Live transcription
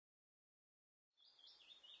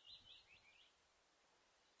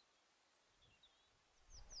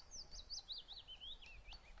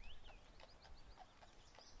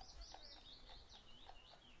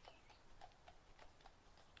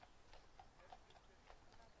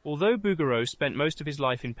Although Bouguereau spent most of his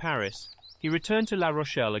life in Paris, he returned to La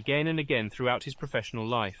Rochelle again and again throughout his professional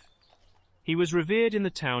life. He was revered in the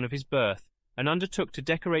town of his birth and undertook to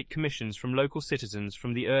decorate commissions from local citizens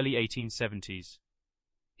from the early 1870s.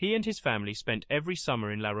 He and his family spent every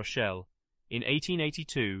summer in La Rochelle. In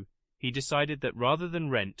 1882, he decided that rather than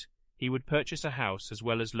rent, he would purchase a house as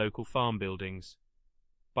well as local farm buildings.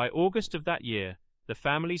 By August of that year, the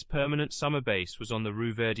family's permanent summer base was on the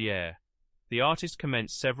Rue Verdière. The artist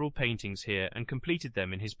commenced several paintings here and completed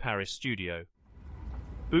them in his Paris studio.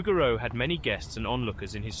 Bouguereau had many guests and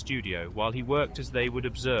onlookers in his studio while he worked, as they would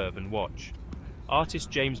observe and watch. Artist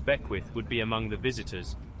James Beckwith would be among the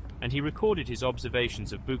visitors, and he recorded his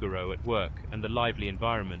observations of Bouguereau at work and the lively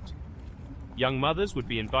environment. Young mothers would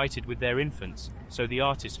be invited with their infants, so the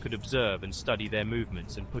artist could observe and study their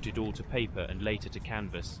movements and put it all to paper and later to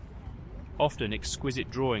canvas. Often exquisite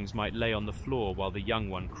drawings might lay on the floor while the young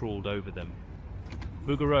one crawled over them.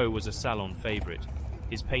 Bouguereau was a salon favorite.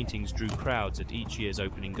 His paintings drew crowds at each year's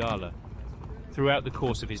opening gala. Throughout the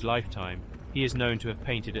course of his lifetime, he is known to have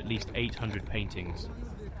painted at least 800 paintings.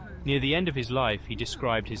 Near the end of his life, he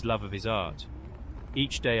described his love of his art.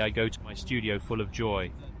 Each day I go to my studio full of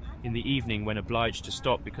joy. In the evening, when obliged to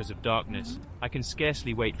stop because of darkness, I can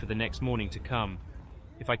scarcely wait for the next morning to come.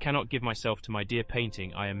 If I cannot give myself to my dear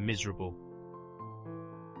painting, I am miserable.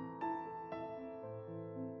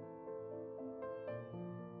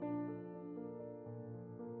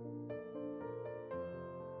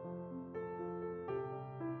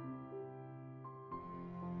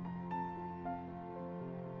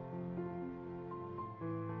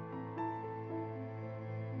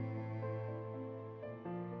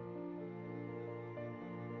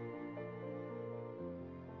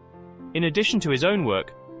 In addition to his own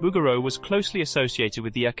work, Bouguereau was closely associated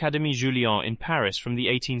with the Académie Julian in Paris from the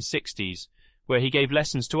 1860s, where he gave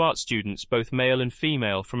lessons to art students, both male and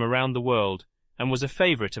female, from around the world, and was a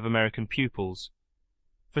favorite of American pupils.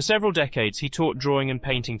 For several decades, he taught drawing and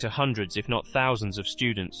painting to hundreds, if not thousands, of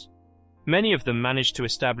students. Many of them managed to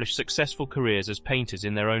establish successful careers as painters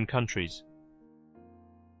in their own countries.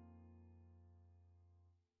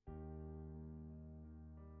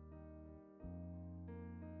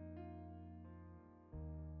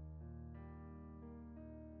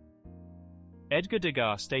 Edgar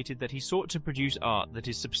Degas stated that he sought to produce art that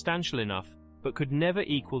is substantial enough, but could never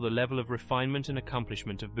equal the level of refinement and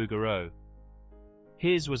accomplishment of Bouguereau.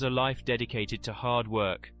 His was a life dedicated to hard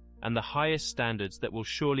work and the highest standards that will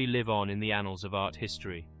surely live on in the annals of art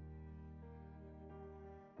history.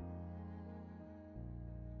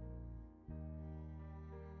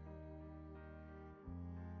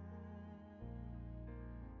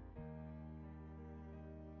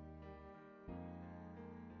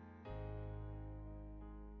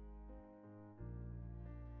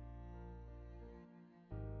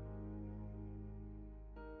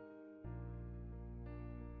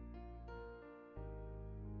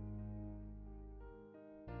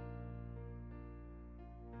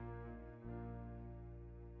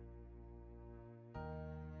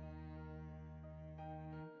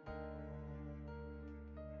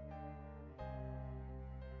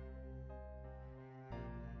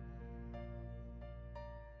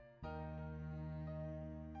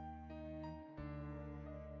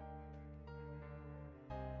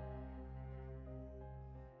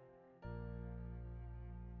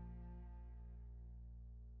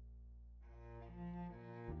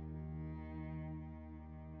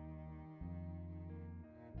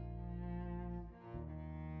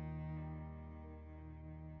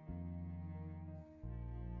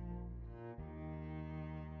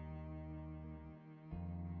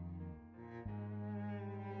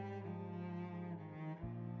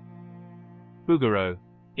 Bouguereau.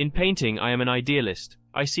 In painting, I am an idealist.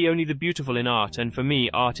 I see only the beautiful in art, and for me,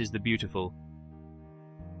 art is the beautiful.